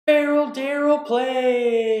Daryl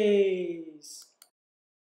plays.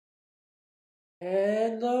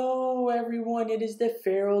 Hello everyone, it is the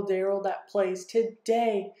Feral Daryl that plays.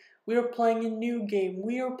 Today we are playing a new game.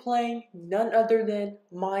 We are playing none other than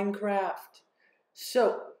Minecraft.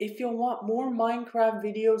 So if you want more Minecraft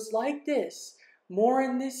videos like this, more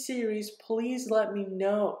in this series, please let me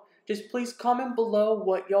know. Just please comment below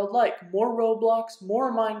what y'all like. More Roblox,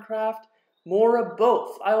 more Minecraft, more of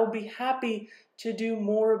both. I will be happy to do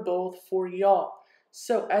more of both for y'all.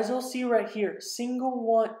 So as you'll see right here,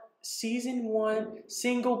 Season 1,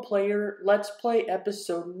 single player, let's play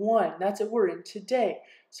episode 1. That's what we're in today.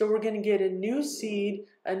 So we're going to get a new seed,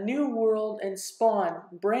 a new world, and spawn.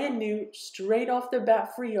 Brand new, straight off the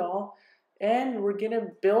bat for y'all. And we're going to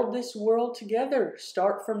build this world together.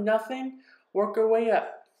 Start from nothing, work our way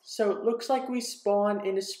up. So it looks like we spawn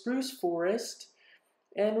in a spruce forest.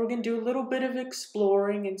 And we're going to do a little bit of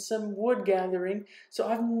exploring and some wood gathering. So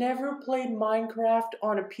I've never played Minecraft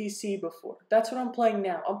on a PC before. That's what I'm playing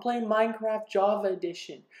now. I'm playing Minecraft Java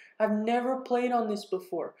Edition. I've never played on this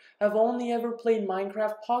before. I've only ever played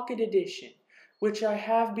Minecraft Pocket Edition, which I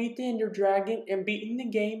have beat the Ender Dragon and beaten the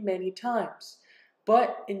game many times.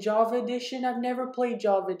 But in Java Edition, I've never played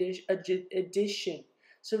Java Edition.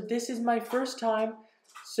 So this is my first time.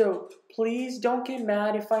 So please don't get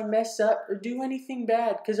mad if I mess up or do anything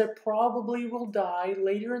bad, because I probably will die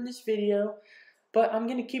later in this video. But I'm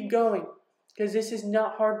going to keep going because this is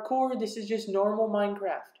not hardcore. This is just normal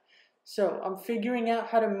Minecraft. So I'm figuring out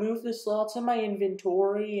how to move the slots in my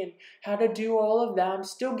inventory and how to do all of that. I'm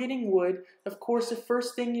still getting wood. Of course, the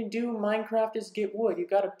first thing you do in Minecraft is get wood. You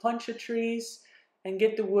got to punch the trees and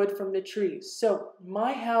get the wood from the trees. So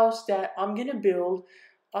my house that I'm going to build,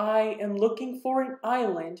 I am looking for an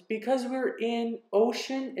island because we're in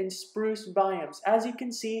ocean and spruce biomes. As you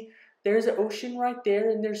can see, there's an ocean right there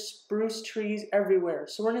and there's spruce trees everywhere.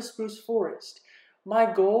 So we're in a spruce forest. My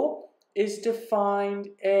goal is to find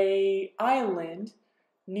an island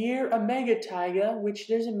near a mega taiga, which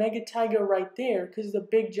there's a mega taiga right there because of the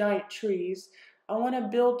big giant trees. I want to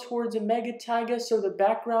build towards a mega taiga so the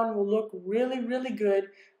background will look really, really good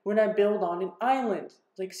when I build on an island.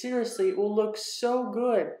 Like seriously, it will look so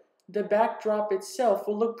good. The backdrop itself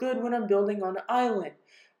will look good when I'm building on an island.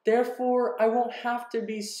 Therefore, I won't have to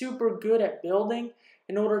be super good at building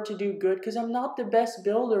in order to do good, because I'm not the best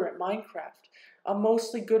builder at Minecraft. I'm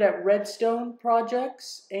mostly good at redstone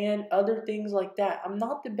projects and other things like that. I'm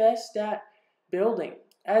not the best at building,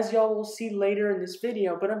 as y'all will see later in this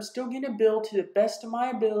video, but I'm still going to build to the best of my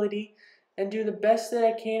ability and do the best that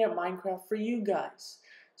I can at Minecraft for you guys.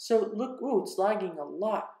 So look, ooh, it's lagging a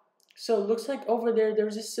lot. So it looks like over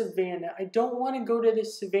there's a savanna. I don't want to go to the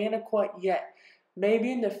savanna quite yet.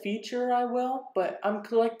 Maybe in the future I will, but I'm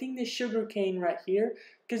collecting the sugarcane right here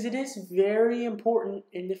because it is very important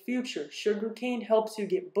in the future. Sugarcane helps you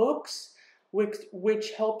get books,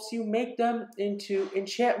 which helps you make them into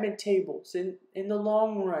enchantment tables in the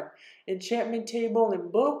long run. Enchantment table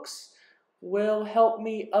and books will help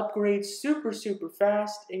me upgrade super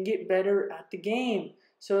fast and get better at the game,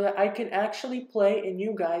 so that I can actually play and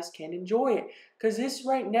you guys can enjoy it. Because this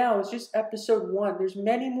right now is just episode 1. There's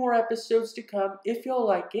many more episodes to come if you'll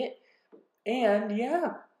like it. And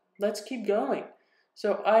yeah, let's keep going.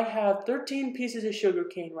 So I have 13 pieces of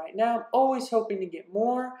sugarcane right now. I'm always hoping to get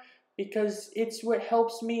more because it's what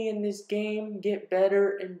helps me in this game get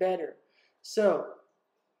better and better. So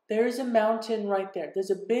there's a mountain right there.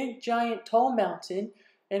 There's a big, giant, tall mountain.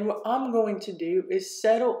 And what I'm going to do is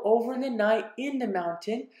settle over the night in the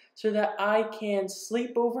mountain so that I can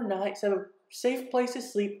sleep overnight, so I have a safe place to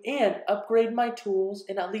sleep, and upgrade my tools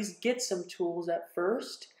and at least get some tools at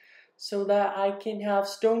first so that I can have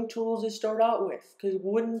stone tools to start out with, because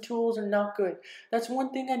wooden tools are not good. That's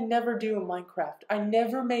one thing I never do in Minecraft. I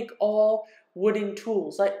never make all wooden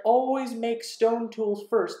tools. I always make stone tools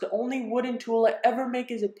first. The only wooden tool I ever make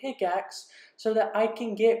is a pickaxe so that I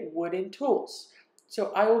can get wooden tools.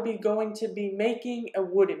 So I will be going to be making a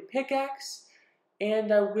wooden pickaxe,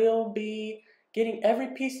 and I will be getting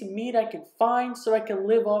every piece of meat I can find so I can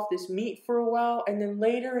live off this meat for a while, and then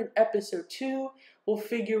later in episode 2 we'll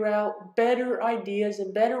figure out better ideas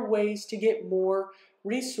and better ways to get more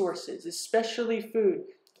resources, especially food.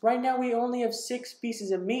 Right now we only have 6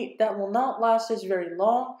 pieces of meat. That will not last us very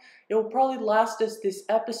long. It will probably last us this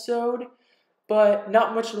episode, but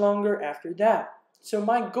not much longer after that. So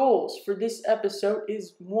my goals for this episode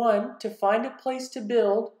is 1, to find a place to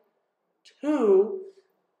build, 2,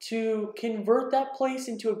 to convert that place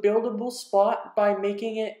into a buildable spot by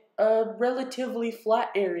making it a relatively flat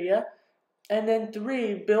area, and then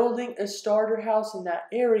 3, building a starter house in that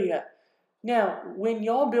area. Now, when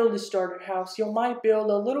y'all build a starter house, you might build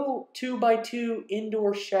a little 2x2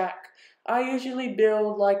 indoor shack. I usually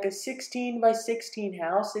build like a 16 by 16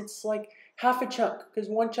 house. It's like half a chunk because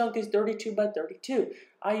one chunk is 32 by 32.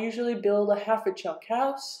 I usually build a half a chunk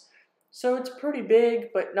house. So it's pretty big,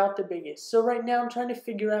 but not the biggest. So right now I'm trying to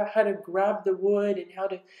figure out how to grab the wood and how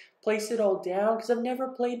to place it all down because I've never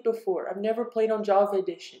played before. I've never played on Java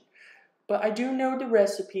Edition. But I do know the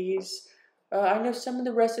recipes. I know some of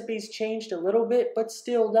the recipes changed a little bit, but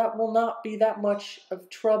still that will not be that much of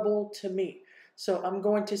trouble to me. So I'm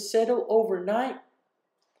going to settle overnight,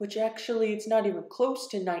 which actually it's not even close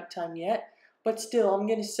to nighttime yet, but still I'm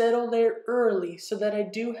going to settle there early so that I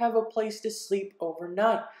do have a place to sleep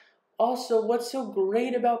overnight. Also, what's so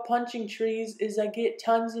great about punching trees is I get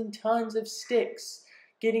tons and tons of sticks.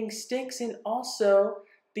 Getting sticks and also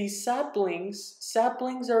these saplings.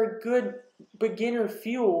 Saplings are a good beginner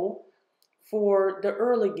fuel for the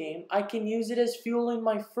early game. I can use it as fuel in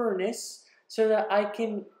my furnace so that I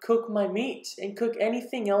can cook my meat and cook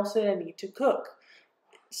anything else that I need to cook.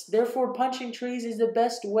 Therefore, punching trees is the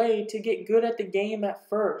best way to get good at the game at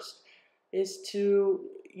first.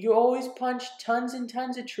 You always punch tons and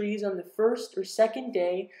tons of trees on the first or second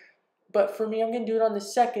day, but for me, I'm going to do it on the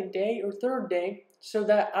second day or third day so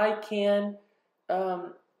that I can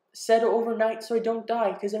settle overnight so I don't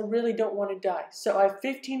die because I really don't want to die. So I have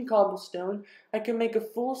 15 cobblestone. I can make a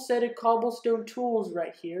full set of cobblestone tools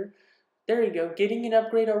right here. There you go, getting an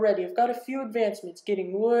upgrade already. I've got a few advancements,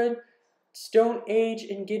 getting wood, stone age,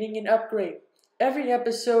 and getting an upgrade. Every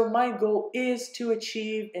episode, my goal is to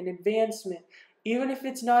achieve an advancement. Even if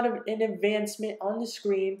it's not an advancement on the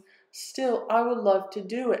screen, still, I would love to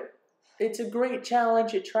do it. It's a great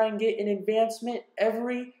challenge to try and get an advancement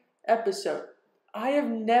every episode. I have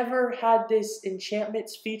never had this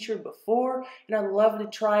enchantments feature before, and I'd love to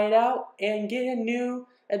try it out and get a new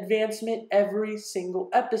advancement every single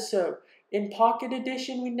episode. In Pocket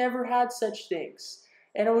Edition, we never had such things.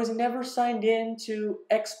 And I was never signed in to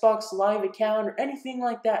Xbox Live account or anything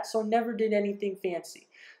like that, so I never did anything fancy.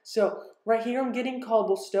 So right here I'm getting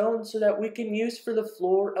cobblestone so that we can use for the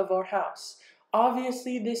floor of our house.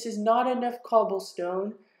 Obviously this is not enough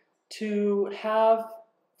cobblestone to have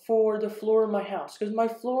for the floor of my house because my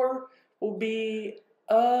floor will be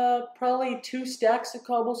probably 2 stacks of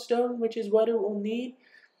cobblestone, which is what it will need.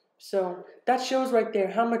 So that shows right there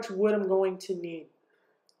how much wood I'm going to need.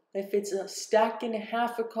 If it's a stack and a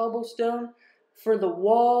half of cobblestone, for the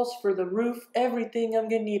walls, for the roof, everything, I'm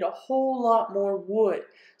going to need a whole lot more wood.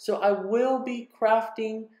 So I will be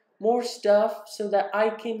crafting more stuff so that I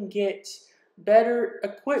can get better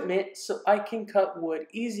equipment so I can cut wood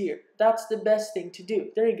easier. That's the best thing to do.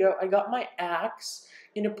 There you go. I got my axe.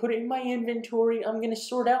 I'm going to put it in my inventory. I'm going to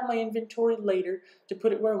sort out my inventory later to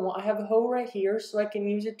put it where I want. I have a hoe right here so I can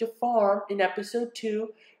use it to farm in episode 2.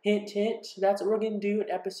 Hint, hint. So that's what we're going to do in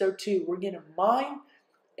episode 2. We're going to mine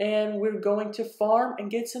and we're going to farm and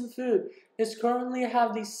get some food. Because currently I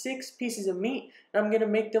have these 6 pieces of meat and I'm going to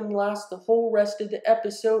make them last the whole rest of the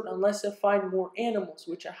episode unless I find more animals,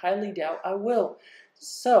 which I highly doubt I will.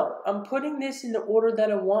 So I'm putting this in the order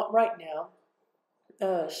that I want right now.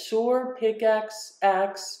 Sword, pickaxe,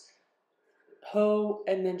 axe, hoe,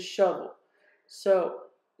 and then shovel. So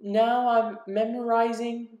now I'm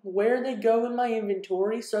memorizing where they go in my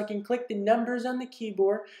inventory so I can click the numbers on the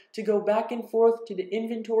keyboard to go back and forth to the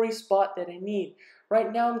inventory spot that I need.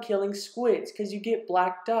 Right now I'm killing squids because you get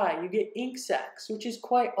black dye, you get ink sacs, which is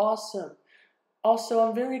quite awesome. Also,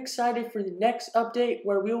 I'm very excited for the next update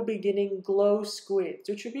where we'll be getting glow squids,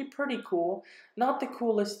 which would be pretty cool. Not the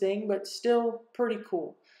coolest thing, but still pretty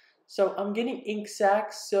cool. So I'm getting ink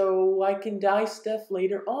sacs so I can dye stuff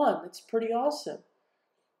later on. That's pretty awesome.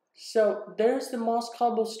 So there's the moss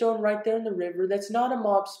cobblestone right there in the river. That's not a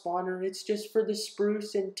mob spawner. It's just for the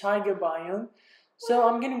spruce and taiga biome. So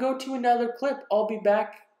I'm going to go to another clip. I'll be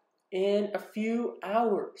back in a few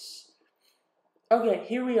hours. Okay,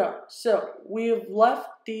 here we are. So we have left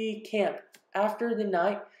the camp after the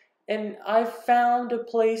night. And I've found a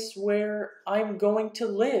place where I'm going to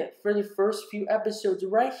live for the first few episodes.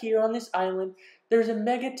 Right here on this island, there's a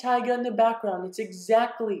mega taiga in the background. It's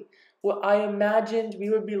exactly what I imagined we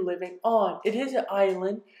would be living on. It is an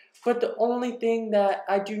island, but the only thing that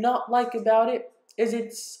I do not like about it is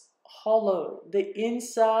it's hollow. The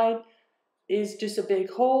inside is just a big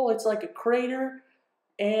hole. It's like a crater,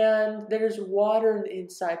 and there's water on the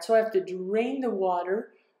inside. So I have to drain the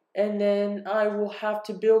water, and then I will have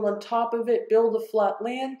to build on top of it, build a flat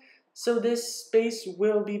land, so this space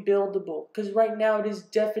will be buildable. Because right now it is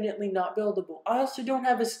definitely not buildable. I also don't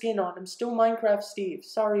have a skin on. I'm still Minecraft Steve.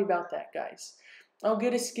 Sorry about that, guys. I'll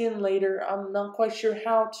get a skin later. I'm not quite sure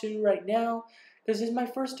how to right now because this is my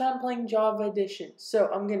first time playing Java Edition. So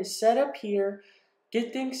I'm going to set up here,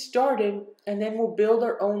 get things started, and then we'll build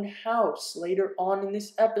our own house later on in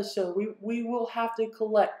this episode. We will have to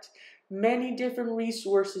collect many different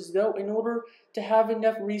resources though in order to have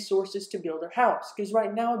enough resources to build our house. Because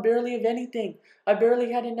right now I barely have anything. I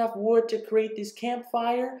barely had enough wood to create this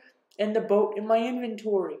campfire and the boat in my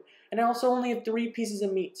inventory. And I also only have 3 pieces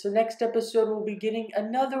of meat. So next episode we'll be getting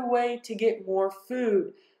another way to get more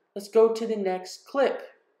food. Let's go to the next clip.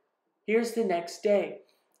 Here's the next day.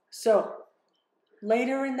 So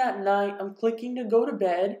later in that night, I'm clicking to go to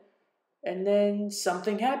bed. And then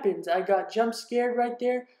something happens. I got jump scared right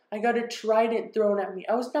there. I got a trident thrown at me.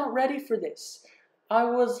 I was not ready for this. I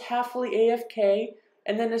was halfway AFK,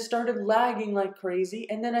 and then I started lagging like crazy,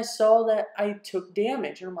 and then I saw that I took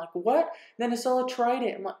damage. And I'm like, what? And then I saw a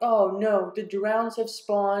trident. I'm like, oh no, the drowns have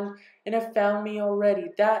spawned and have found me already.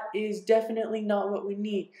 That is definitely not what we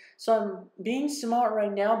need. So I'm being smart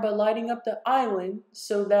right now by lighting up the island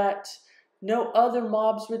so that no other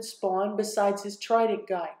mobs would spawn besides this trident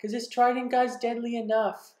guy, because this trident guy's deadly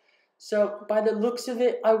enough. So by the looks of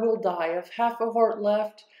it, I will die. I have half a heart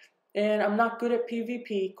left, and I'm not good at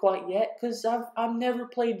PvP quite yet, because I've never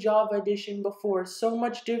played Java Edition before. It's so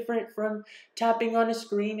much different from tapping on a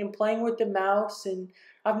screen and playing with the mouse, and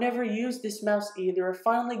I've never used this mouse either. I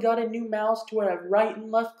finally got a new mouse to where I right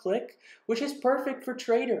and left click, which is perfect for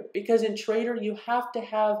Trader, because in Trader you have to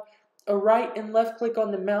have a right and left click on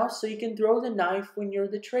the mouse so you can throw the knife when you're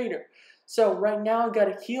the trader. So right now I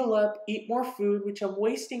gotta heal up, eat more food, which I'm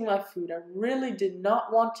wasting my food. I really did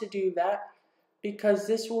not want to do that because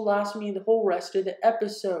this will last me the whole rest of the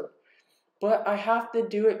episode. But I have to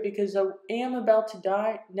do it because I am about to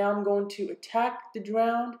die. Now I'm going to attack the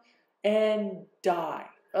drowned and die,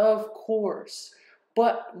 of course.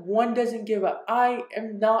 But one doesn't give up. I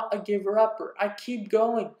am not a giver-upper. I keep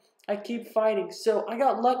going. I keep fighting. So I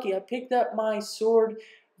got lucky. I picked up my sword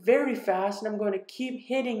very fast, and I'm going to keep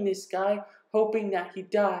hitting this guy, hoping that he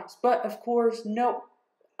dies. But of course, nope,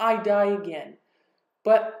 I die again.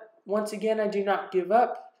 But once again, I do not give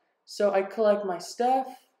up. So I collect my stuff,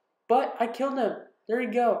 but I killed him. There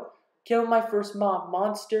you go. Killed my first mob,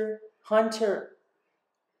 monster hunter.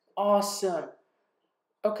 Awesome.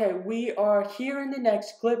 Okay, we are here in the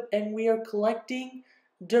next clip, and we are collecting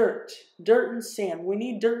dirt and sand. We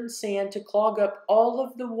need dirt and sand to clog up all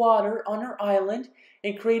of the water on our island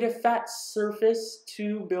and create a fat surface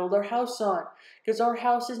to build our house on. Because our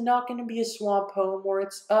house is not going to be a swamp home where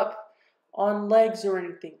it's up on legs or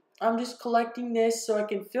anything. I'm just collecting this so I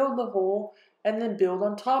can fill the hole and then build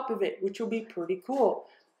on top of it, which will be pretty cool.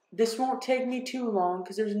 This won't take me too long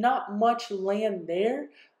because there's not much land there.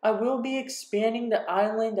 I will be expanding the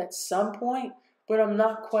island at some point, but I'm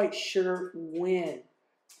not quite sure when.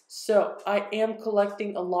 So I am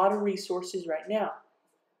collecting a lot of resources right now.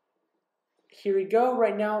 Here we go.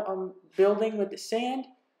 Right now I'm building with the sand,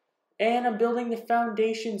 and I'm building the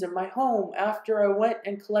foundations of my home after I went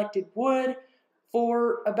and collected wood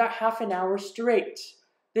for about half an hour straight.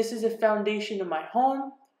 This is a foundation of my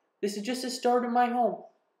home. This is just the start of my home.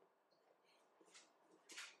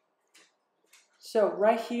 So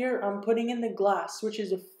right here, I'm putting in the glass, which is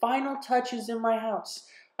the final touches in my house.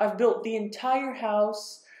 I've built the entire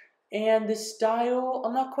house, and the style,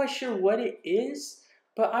 I'm not quite sure what it is,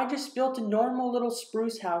 but I just built a normal little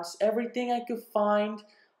spruce house. Everything I could find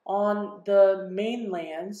on the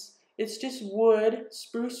mainlands. It's just wood,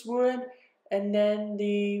 spruce wood, and then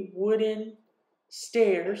the wooden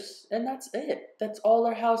stairs, and that's it. That's all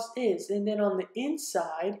our house is. And then on the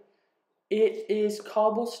inside, it is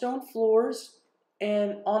cobblestone floors,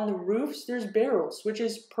 and on the roofs there's barrels, which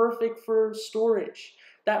is perfect for storage.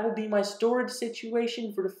 That will be my storage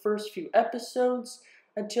situation for the first few episodes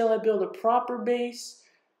until I build a proper base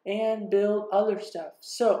and build other stuff.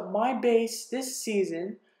 So my base this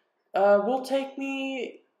season will take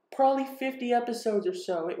me probably 50 episodes or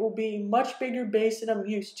so. It will be a much bigger base than I'm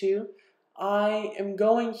used to. I am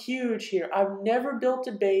going huge here. I've never built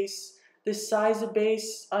a base the size of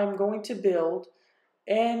base I'm going to build,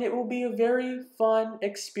 and it will be a very fun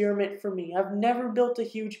experiment for me. I've never built a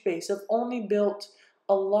huge base. I've only built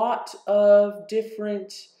a lot of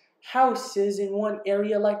different houses in one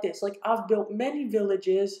area like this. Like I've built many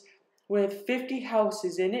villages with 50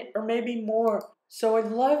 houses in it, or maybe more. So I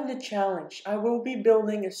love the challenge. I will be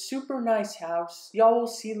building a super nice house. Y'all will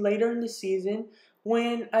see later in the season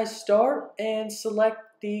when I start and select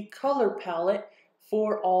the color palette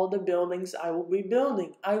for all the buildings I will be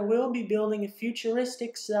building. I will be building a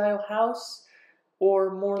futuristic style house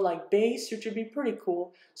or more like base, which would be pretty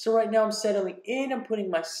cool. So right now I'm settling in, I'm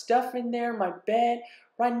putting my stuff in there, my bed.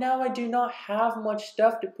 Right now I do not have much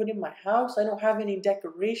stuff to put in my house. I don't have any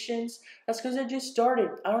decorations. That's because I just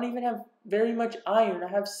started. I don't even have very much iron. I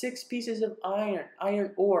have 6 pieces of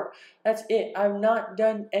iron ore. That's it. I've not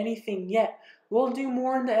done anything yet. We'll do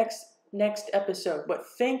more in the next episode. But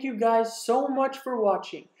thank you guys so much for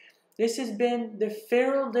watching. This has been the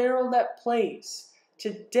Feral Daryl that plays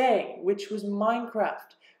today, which was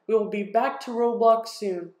Minecraft. We will be back to Roblox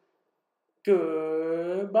soon.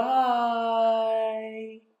 Goodbye.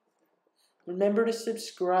 Remember to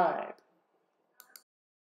subscribe.